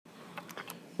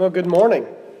Well, good morning.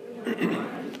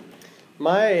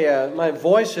 My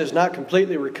voice has not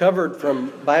completely recovered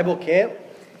from Bible camp,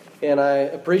 and I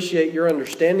appreciate your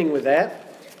understanding with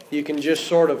that. You can just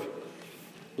sort of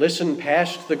listen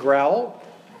past the growl.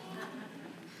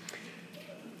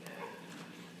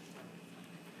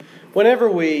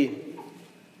 Whenever we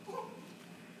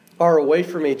are away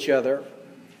from each other,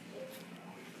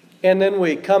 and then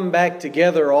we come back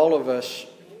together, all of us,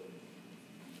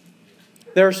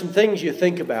 there are some things you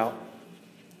think about.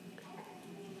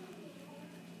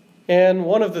 And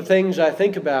one of the things I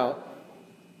think about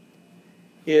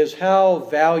is how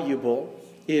valuable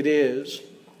it is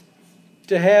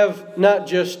to have not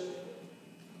just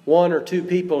one or two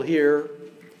people here,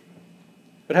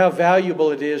 but how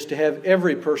valuable it is to have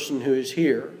every person who is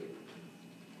here.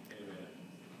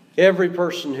 Every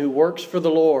person who works for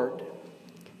the Lord.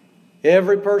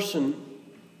 Every person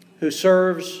who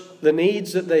serves the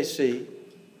needs that they see.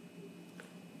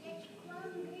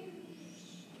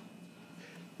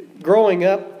 Growing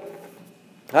up,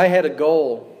 I had a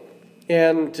goal,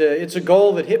 and it's a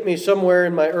goal that hit me somewhere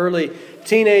in my early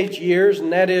teenage years,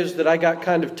 and that is that I got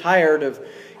kind of tired of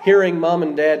hearing Mom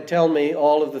and Dad tell me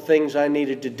all of the things I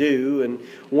needed to do, and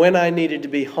when I needed to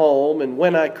be home, and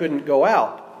when I couldn't go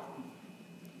out.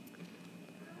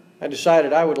 I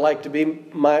decided I would like to be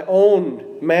my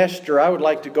own master. I would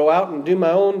like to go out and do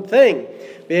my own thing,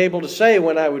 be able to say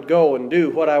when I would go and do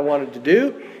what I wanted to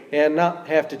do, and not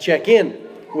have to check in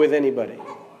with anybody.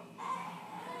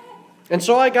 And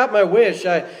so I got my wish.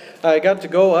 I got to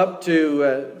go up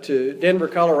to Denver,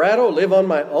 Colorado, live on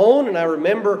my own. And I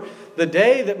remember the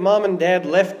day that Mom and Dad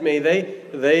left me,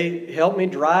 they helped me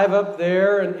drive up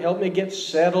there and helped me get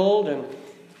settled.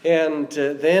 And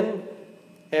then,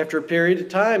 after a period of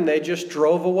time, they just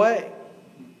drove away.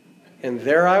 And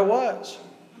there I was.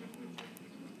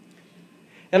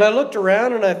 And I looked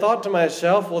around and I thought to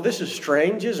myself, well, this is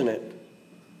strange, isn't it?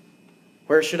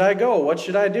 Where should I go? What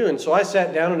should I do? And so I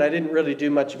sat down and I didn't really do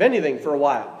much of anything for a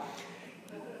while.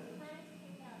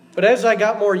 But as I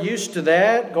got more used to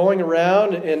that, going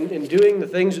around and doing the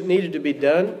things that needed to be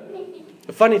done,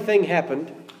 a funny thing happened.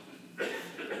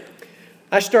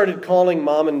 I started calling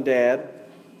Mom and Dad.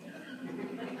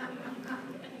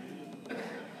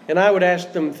 And I would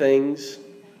ask them things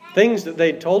that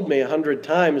they'd told me 100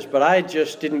 times, but I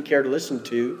just didn't care to listen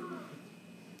to.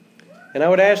 And I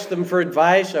would ask them for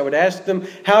advice. I would ask them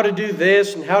how to do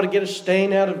this and how to get a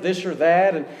stain out of this or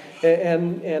that.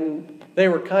 And they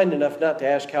were kind enough not to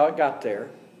ask how it got there.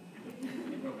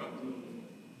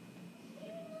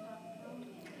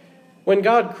 When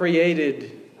God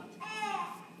created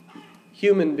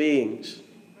human beings,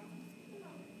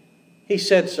 He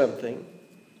said something.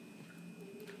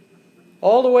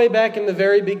 All the way back in the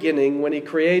very beginning, when He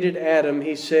created Adam,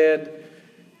 He said,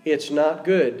 "It's not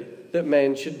good that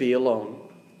man should be alone."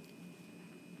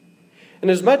 And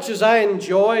as much as I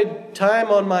enjoyed time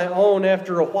on my own,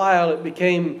 after a while it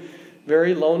became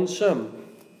very lonesome.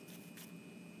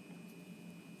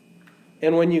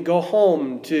 And when you go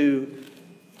home to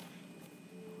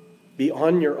be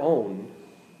on your own,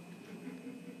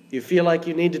 you feel like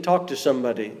you need to talk to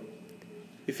somebody.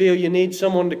 You feel you need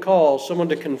someone to call, someone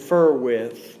to confer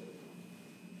with.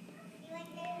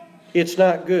 It's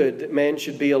not good that man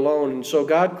should be alone. And so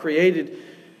God created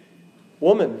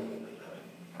woman.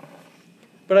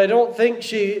 But I don't think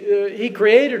He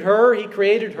created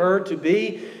her to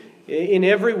be in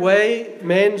every way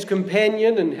man's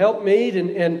companion and helpmeet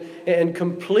and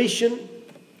completion.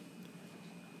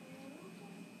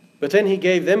 But then He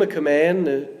gave them a command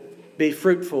to be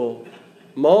fruitful,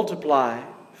 multiply,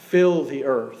 fill the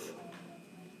earth.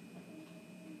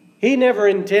 He never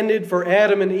intended for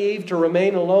Adam and Eve to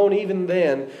remain alone even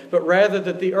then, but rather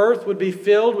that the earth would be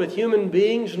filled with human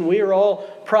beings, and we are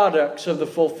all products of the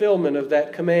fulfillment of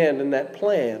that command and that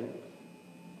plan.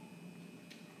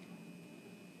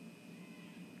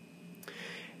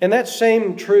 And that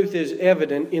same truth is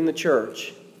evident in the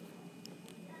church.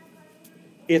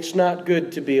 It's not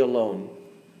good to be alone.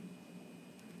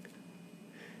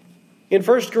 In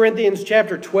 1 Corinthians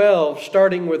chapter 12,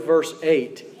 starting with verse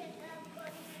 8,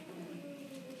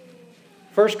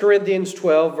 1 Corinthians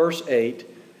 12, verse 8,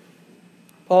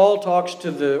 Paul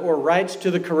writes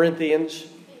to the Corinthians,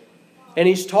 and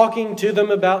he's talking to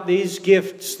them about these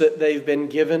gifts that they've been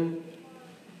given.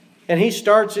 And he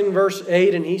starts in verse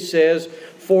 8 and he says,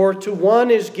 "For to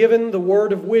one is given the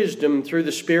word of wisdom through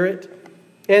the Spirit,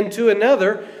 and to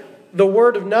another the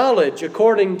word of knowledge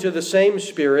according to the same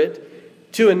Spirit,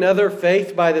 to another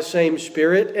faith by the same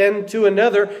Spirit, and to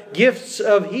another gifts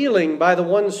of healing by the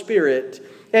one Spirit,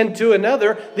 and to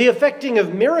another the effecting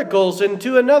of miracles, and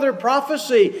to another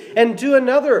prophecy, and to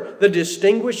another the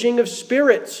distinguishing of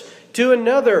spirits, to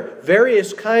another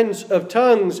various kinds of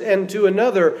tongues, and to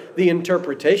another the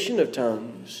interpretation of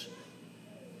tongues.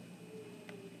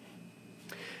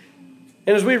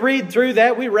 And as we read through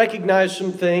that, we recognize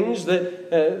some things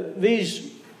that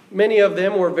many of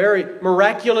them were very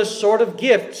miraculous sort of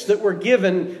gifts that were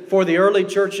given for the early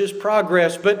church's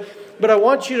progress. But I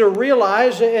want you to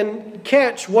realize and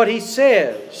catch what he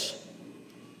says.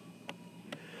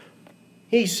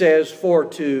 He says, "For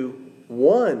to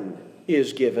one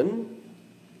is given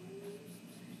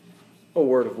a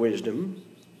word of wisdom,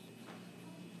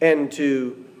 and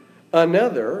to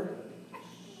another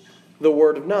the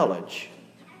word of knowledge.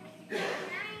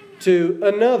 To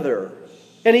another."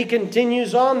 And he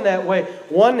continues on that way.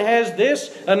 One has this,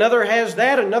 another has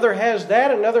that, another has that,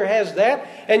 another has that.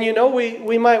 And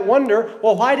we might wonder,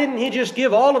 well, why didn't he just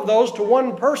give all of those to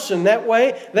one person? That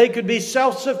way they could be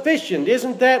self-sufficient.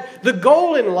 Isn't that the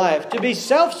goal in life? To be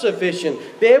self-sufficient,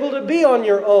 be able to be on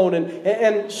your own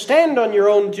and stand on your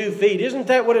own 2 feet. Isn't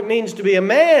that what it means to be a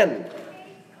man?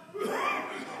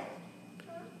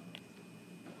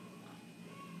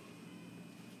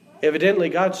 Evidently,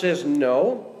 God says,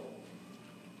 no,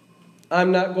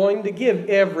 I'm not going to give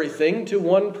everything to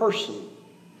one person.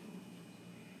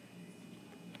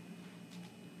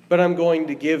 But I'm going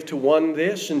to give to one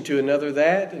this, and to another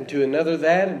that, and to another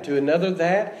that, and to another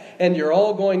that. And you're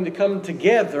all going to come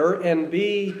together and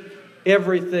be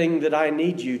everything that I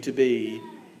need you to be,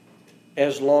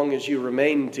 as long as you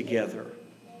remain together.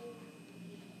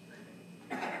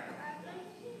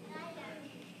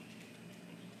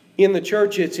 In the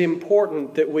church, it's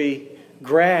important that we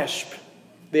grasp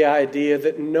the idea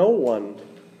that no one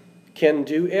can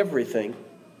do everything.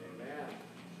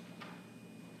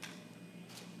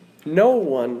 No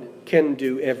one can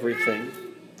do everything.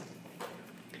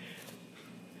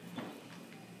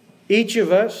 Each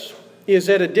of us is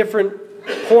at a different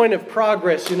point of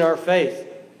progress in our faith.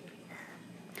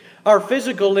 Our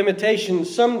physical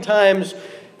limitations sometimes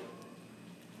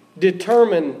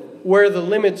determine where the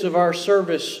limits of our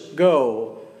service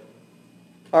go.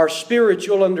 Our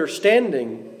spiritual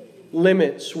understanding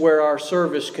limits where our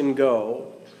service can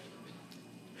go.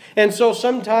 And so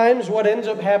sometimes what ends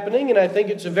up happening, and I think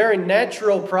it's a very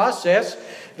natural process,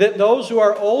 that those who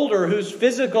are older, whose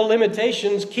physical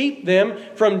limitations keep them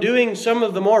from doing some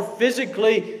of the more physical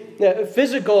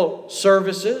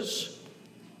services,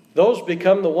 those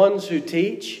become the ones who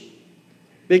teach.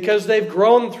 Because they've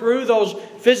grown through those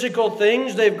physical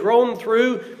things. They've grown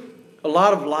through a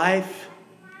lot of life.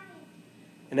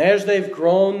 And as they've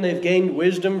grown, they've gained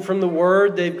wisdom from the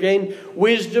Word. They've gained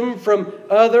wisdom from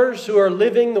others who are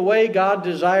living the way God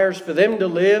desires for them to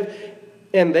live.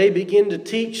 And they begin to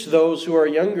teach those who are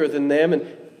younger than them. And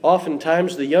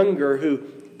oftentimes the younger, who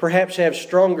perhaps have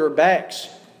stronger backs,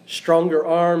 stronger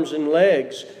arms and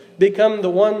legs, become the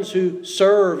ones who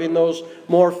serve in those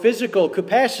more physical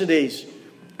capacities,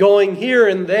 going here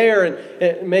and there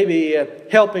and maybe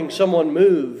helping someone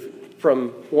move from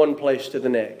one place to the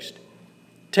next.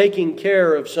 Taking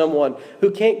care of someone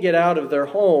who can't get out of their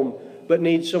home but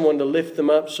needs someone to lift them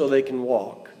up so they can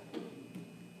walk.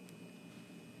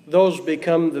 Those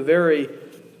become the very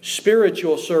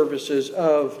spiritual services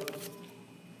of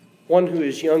one who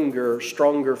is younger,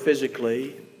 stronger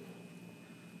physically,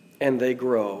 and they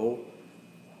grow.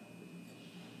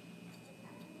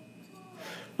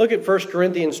 Look at 1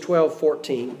 Corinthians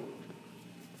 12:14.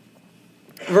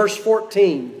 Verse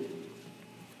 14.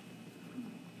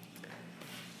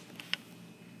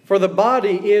 For the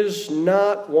body is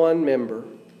not one member,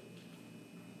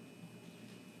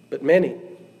 but many.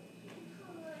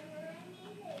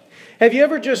 Have you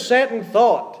ever just sat and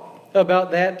thought about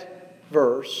that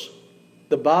verse?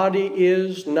 The body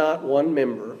is not one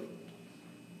member,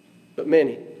 but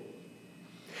many.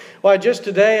 Why, just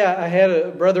today I had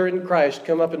a brother in Christ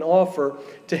come up and offer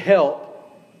to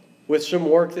help with some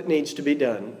work that needs to be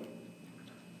done.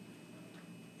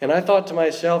 And I thought to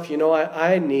myself,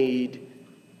 I need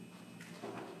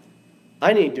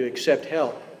to accept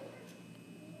help.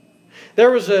 There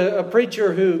was a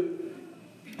preacher who,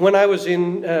 when I was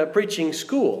in preaching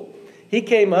school, he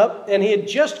came up and he had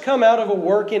just come out of a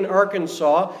work in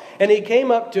Arkansas, and he came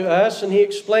up to us and he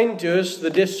explained to us the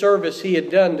disservice he had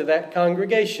done to that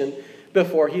congregation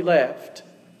before he left.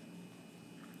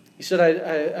 He said,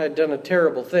 I'd done a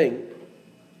terrible thing.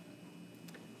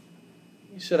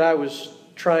 He said, I was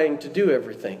trying to do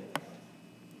everything.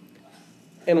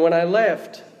 And when I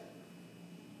left,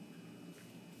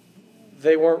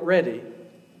 they weren't ready.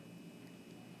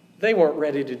 They weren't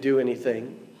ready to do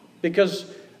anything because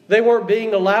They weren't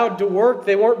being allowed to work.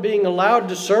 They weren't being allowed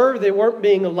to serve. They weren't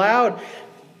being allowed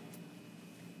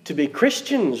to be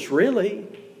Christians, really.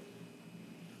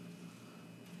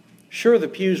 Sure, the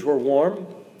pews were warm,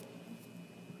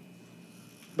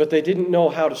 but they didn't know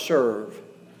how to serve.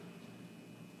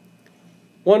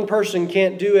 One person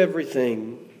can't do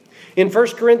everything. In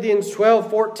 1 Corinthians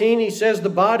 12:14, he says, the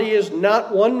body is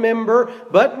not one member,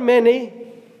 but many.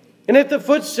 And if the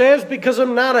foot says, because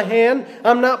I'm not a hand,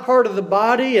 I'm not part of the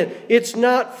body, it's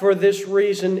not for this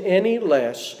reason any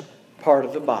less part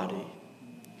of the body.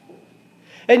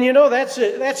 And you know, that's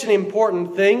an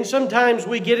important thing. Sometimes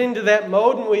we get into that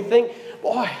mode and we think,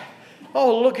 boy,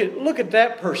 oh, look at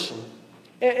that person.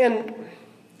 And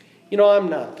you know, I'm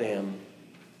not them.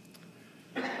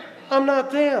 I'm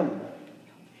not them.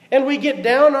 And we get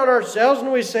down on ourselves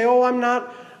and we say, oh, I'm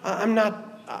not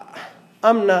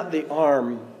the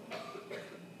arm.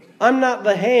 I'm not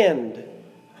the hand.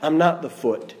 I'm not the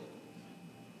foot.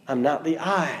 I'm not the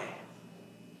eye.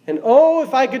 And oh,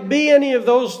 if I could be any of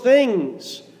those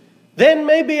things, then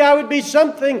maybe I would be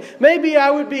something. Maybe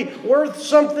I would be worth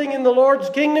something in the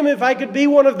Lord's kingdom if I could be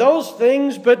one of those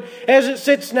things. But as it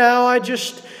sits now,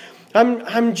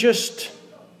 I'm just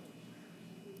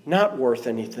not worth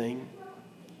anything.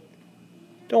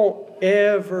 Don't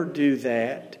ever do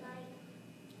that.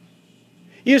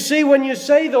 You see, when you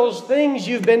say those things,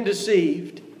 you've been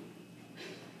deceived.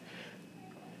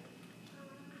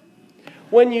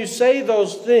 When you say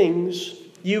those things,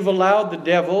 you've allowed the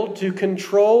devil to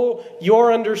control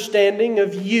your understanding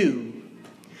of you.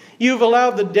 You've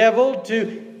allowed the devil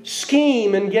to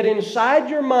scheme and get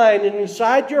inside your mind and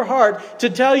inside your heart to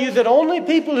tell you that only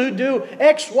people who do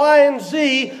X, Y, and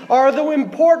Z are the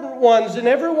important ones and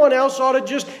everyone else ought to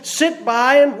just sit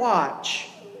by and watch.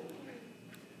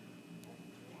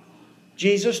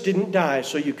 Jesus didn't die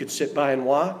so you could sit by and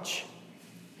watch.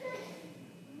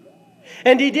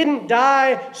 And He didn't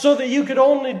die so that you could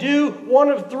only do one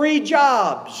of 3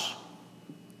 jobs.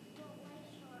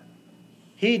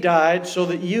 He died so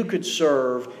that you could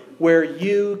serve where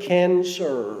you can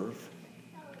serve.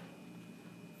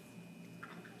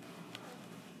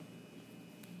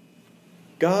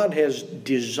 God has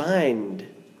designed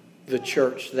the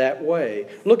church that way.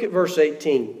 Look at verse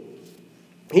 18.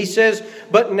 He says,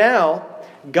 but now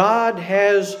God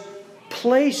has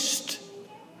placed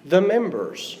the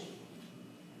members,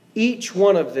 each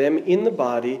one of them in the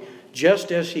body,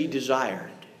 just as He desired.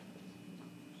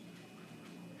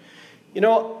 You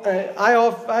know,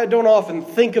 I don't often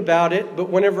think about it, but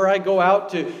whenever I go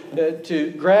out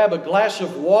to grab a glass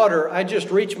of water, I just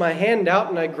reach my hand out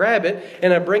and I grab it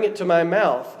and I bring it to my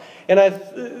mouth.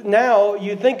 And now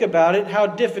you think about it, how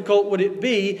difficult would it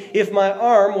be if my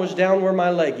arm was down where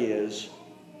my leg is?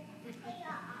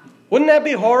 Wouldn't that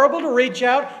be horrible to reach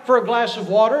out for a glass of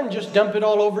water and just dump it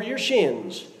all over your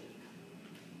shins?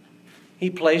 He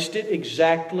placed it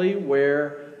exactly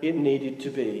where it needed to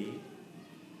be.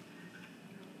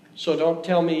 So don't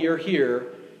tell me you're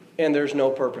here and there's no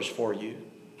purpose for you.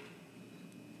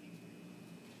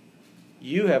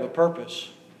 You have a purpose.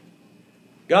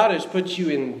 God has put you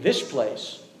in this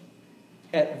place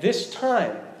at this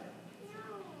time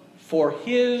for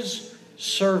His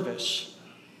service.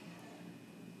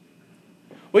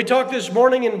 We talked this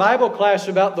morning in Bible class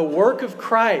about the work of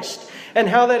Christ and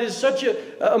how that is such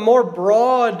a more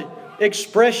broad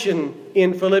expression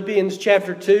in Philippians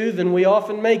chapter 2 than we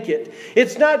often make it.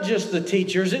 It's not just the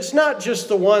teachers. It's not just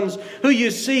the ones who you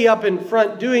see up in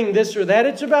front doing this or that.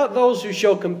 It's about those who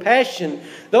show compassion,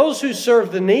 those who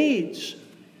serve the needs,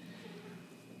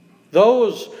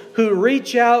 those who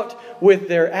reach out with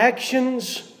their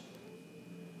actions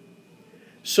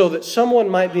so that someone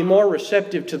might be more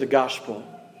receptive to the gospel.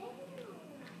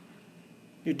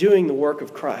 You're doing the work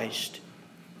of Christ.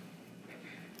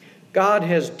 God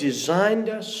has designed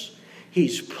us.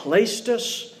 He's placed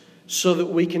us so that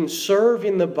we can serve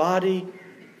in the body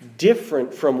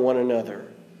different from one another.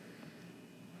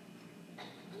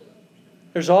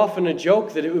 There's often a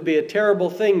joke that it would be a terrible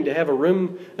thing to have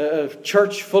a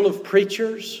church full of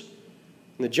preachers.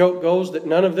 And the joke goes that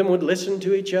none of them would listen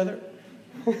to each other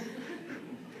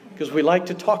because we like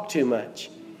to talk too much.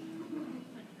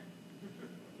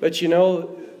 But you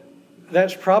know,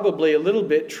 that's probably a little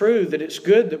bit true, that it's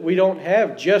good that we don't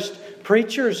have just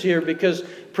preachers here, because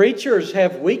preachers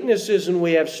have weaknesses and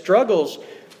we have struggles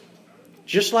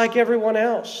just like everyone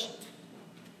else.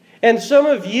 And some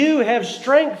of you have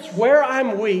strengths where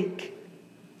I'm weak.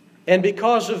 And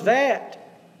because of that,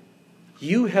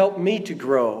 you help me to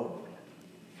grow.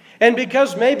 And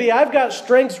because maybe I've got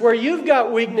strengths where you've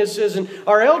got weaknesses, and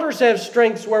our elders have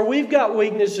strengths where we've got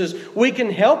weaknesses, we can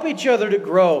help each other to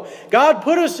grow. God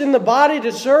put us in the body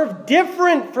to serve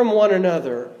different from one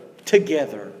another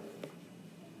together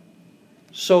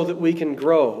so that we can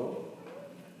grow.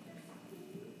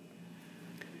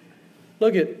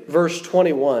 Look at verse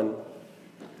 21.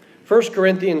 1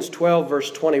 Corinthians 12,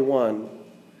 verse 21.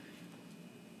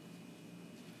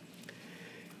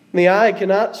 The eye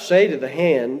cannot say to the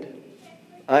hand,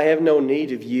 I have no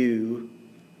need of you.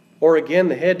 Or again,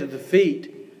 the head to the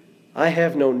feet, I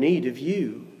have no need of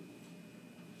you.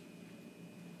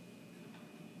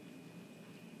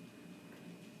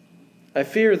 I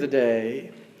fear the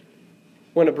day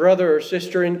when a brother or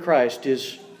sister in Christ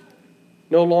is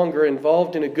no longer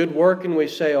involved in a good work and we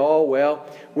say, oh, well,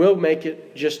 we'll make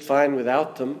it just fine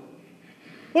without them.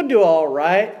 We'll do all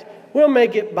right. We'll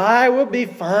make it by. We'll be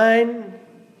fine.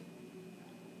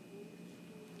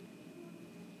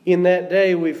 In that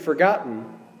day, we've forgotten.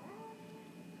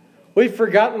 We've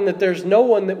forgotten that there's no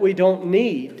one that we don't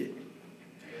need.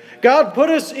 God put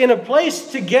us in a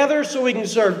place together so we can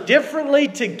serve differently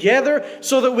together,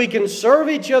 so that we can serve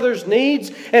each other's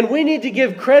needs, and we need to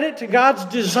give credit to God's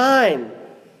design.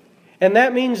 And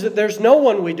that means that there's no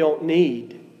one we don't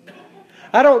need.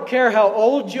 I don't care how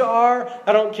old you are,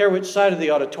 I don't care which side of the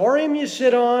auditorium you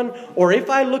sit on, or if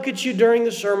I look at you during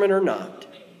the sermon or not.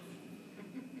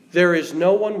 There is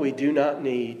no one we do not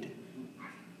need.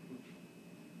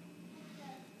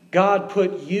 God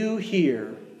put you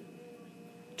here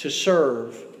to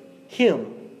serve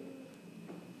Him,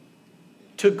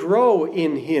 to grow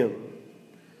in Him.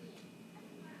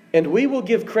 And we will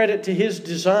give credit to His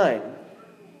design.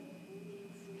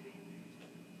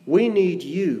 We need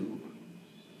you.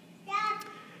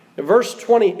 Verse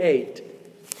 28.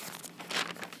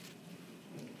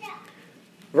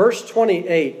 Verse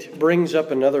 28 brings up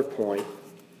another point.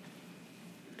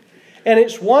 And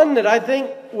it's one that I think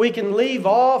we can leave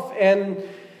off and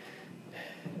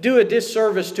do a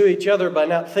disservice to each other by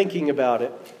not thinking about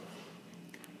it.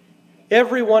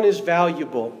 Everyone is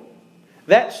valuable.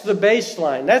 That's the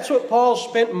baseline. That's what Paul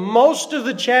spent most of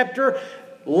the chapter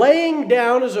laying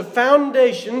down as a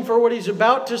foundation for what he's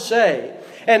about to say.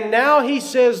 And now he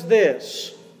says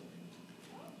this.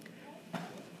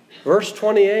 Verse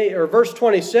 28 or verse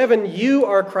 27, you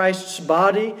are Christ's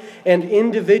body and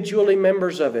individually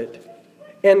members of it.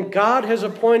 And God has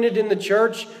appointed in the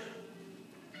church,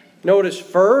 notice,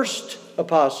 first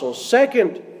apostles,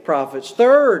 second prophets,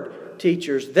 third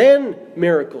teachers, then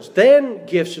miracles, then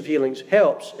gifts of healings,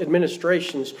 helps,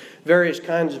 administrations, various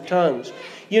kinds of tongues.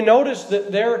 You notice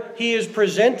that there he is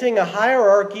presenting a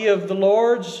hierarchy of the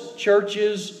Lord's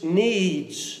church's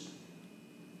needs.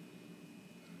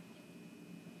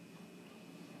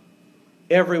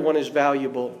 Everyone is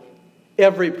valuable.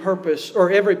 Every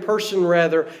person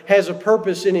has a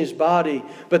purpose in his body,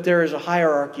 but there is a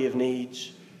hierarchy of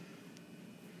needs.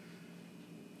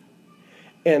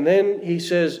 And then he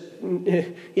says,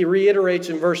 he reiterates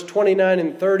in verse 29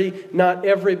 and 30, not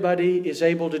everybody is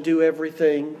able to do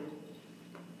everything.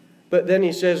 But then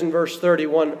he says in verse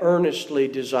 31, earnestly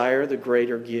desire the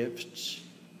greater gifts.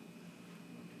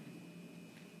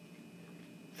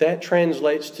 That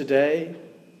translates today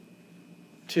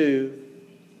to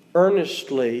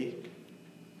earnestly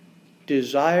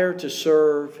desire to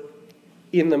serve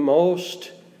in the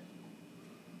most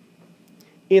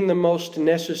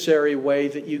necessary way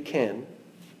that you can.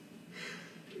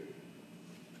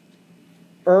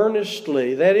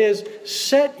 Earnestly, that is,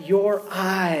 set your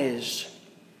eyes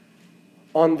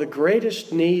on the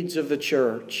greatest needs of the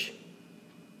church.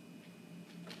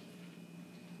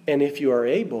 And if you are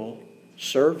able,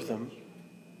 serve them.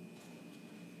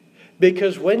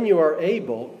 Because when you are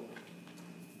able,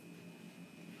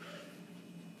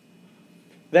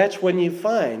 that's when you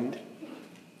find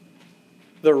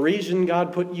the reason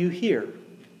God put you here.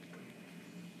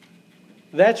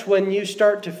 That's when you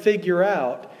start to figure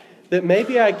out that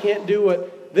maybe I can't do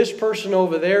what this person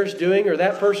over there is doing or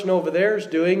that person over there is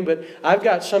doing, but I've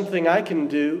got something I can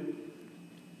do,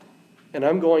 and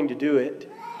I'm going to do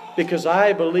it because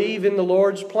I believe in the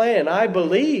Lord's plan. I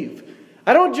believe.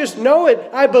 I don't just know it,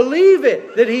 I believe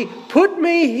it, that He put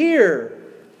me here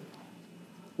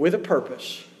with a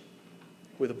purpose,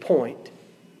 with a point,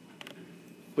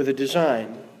 with a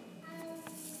design.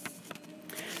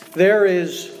 There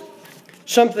is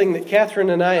something that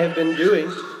Catherine and I have been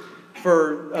doing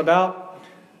for about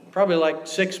probably like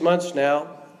 6 months now.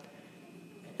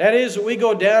 That is, we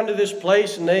go down to this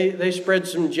place and they spread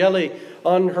some jelly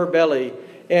on her belly,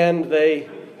 and they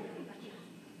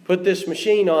put this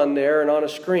machine on there, and on a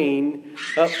screen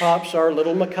up pops our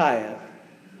little Micaiah.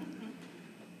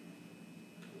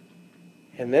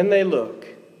 And then they look.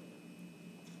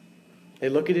 They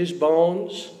look at his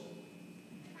bones.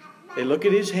 They look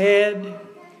at his head.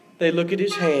 They look at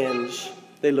his hands.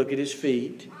 They look at his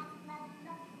feet.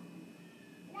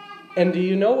 And do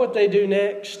you know what they do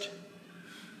next?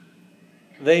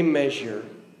 They measure.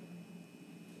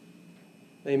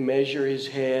 They measure his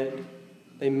head.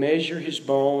 They measure his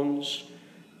bones.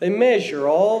 They measure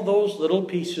all those little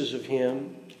pieces of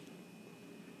him.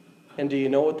 And do you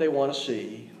know what they want to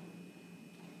see?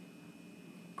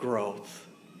 Growth.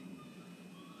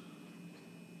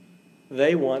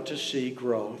 They want to see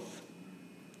growth.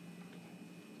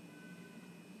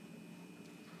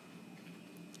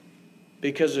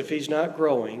 Because if he's not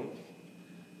growing,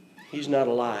 he's not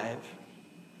alive.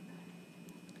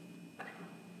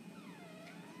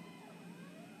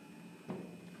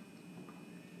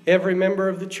 Every member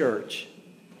of the church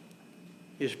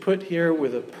is put here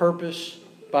with a purpose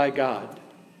by God.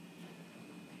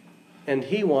 And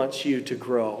he wants you to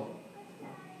grow.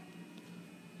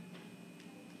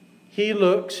 He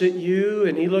looks at you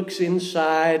and he looks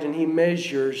inside and he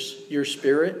measures your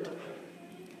spirit.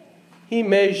 He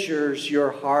measures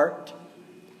your heart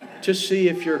to see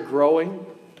if you're growing.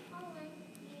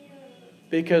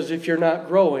 Because if you're not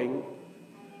growing,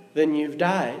 then you've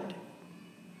died.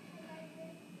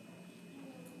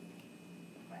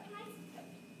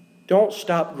 Don't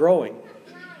stop growing.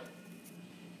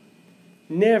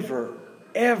 Never,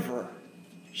 ever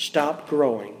stop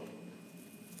growing.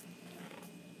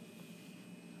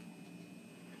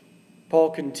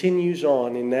 Paul continues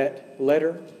on in that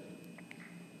letter,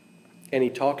 and he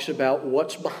talks about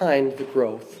what's behind the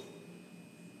growth.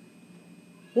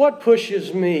 What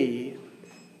pushes me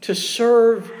to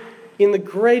serve in the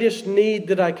greatest need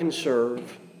that I can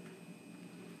serve?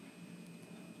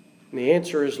 And the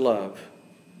answer is love.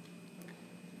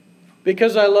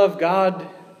 Because I love God,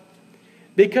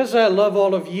 because I love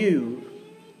all of you,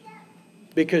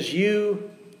 because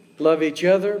you love each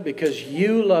other, because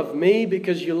you love me,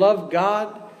 because you love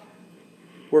God,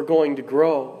 we're going to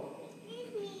grow.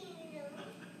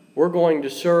 We're going to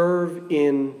serve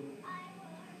in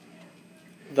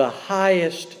the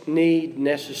highest need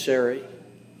necessary.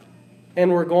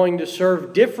 And we're going to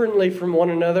serve differently from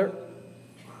one another,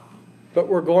 but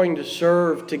we're going to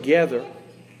serve together.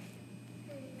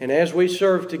 And as we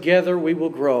serve together, we will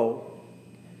grow.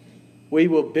 We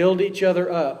will build each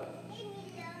other up.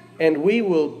 And we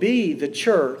will be the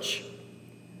church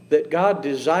that God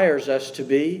desires us to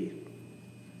be.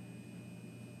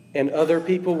 And other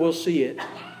people will see it.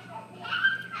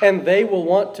 And they will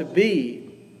want to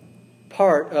be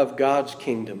part of God's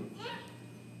kingdom.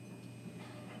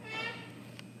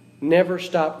 Never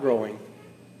stop growing.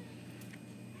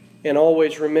 And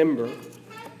always remember,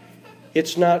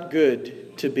 it's not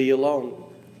good to be alone.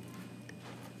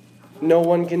 No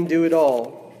one can do it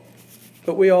all,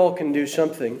 but we all can do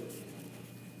something.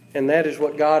 And that is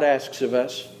what God asks of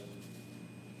us.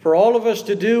 For all of us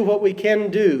to do what we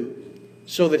can do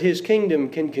so that His kingdom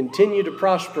can continue to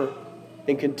prosper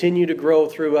and continue to grow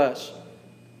through us.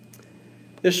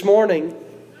 This morning,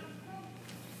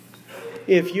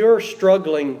 if you're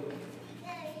struggling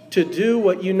to do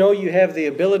what you know you have the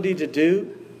ability to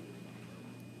do,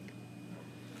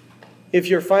 if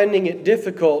you're finding it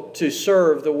difficult to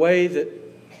serve the way that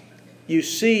you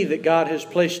see that God has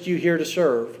placed you here to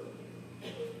serve,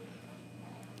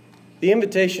 the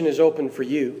invitation is open for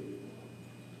you.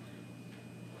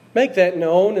 Make that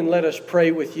known and let us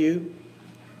pray with you.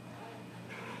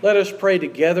 Let us pray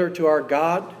together to our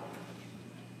God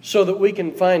so that we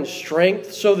can find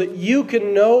strength, so that you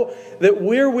can know that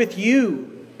we're with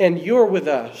you and you're with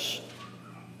us,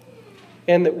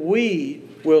 and that we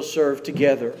will serve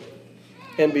together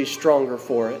and be stronger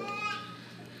for it.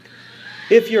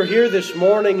 If you're here this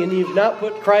morning and you've not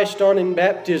put Christ on in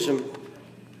baptism,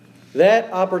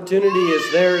 that opportunity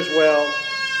is there as well.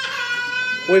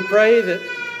 We pray that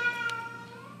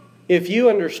if you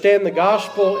understand the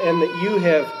gospel and that you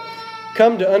have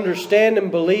come to understand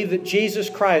and believe that Jesus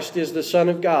Christ is the Son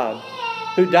of God,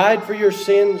 who died for your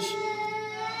sins,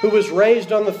 who was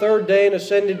raised on the third day and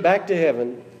ascended back to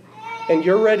heaven, and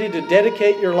you're ready to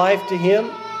dedicate your life to Him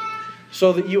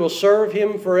so that you will serve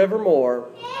Him forevermore,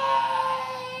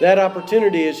 that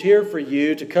opportunity is here for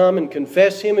you to come and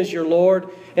confess Him as your Lord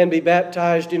and be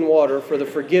baptized in water for the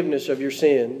forgiveness of your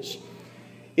sins.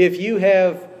 If you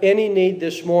have any need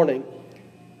this morning,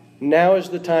 now is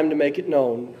the time to make it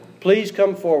known. Please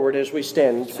come forward as we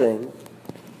stand and sing.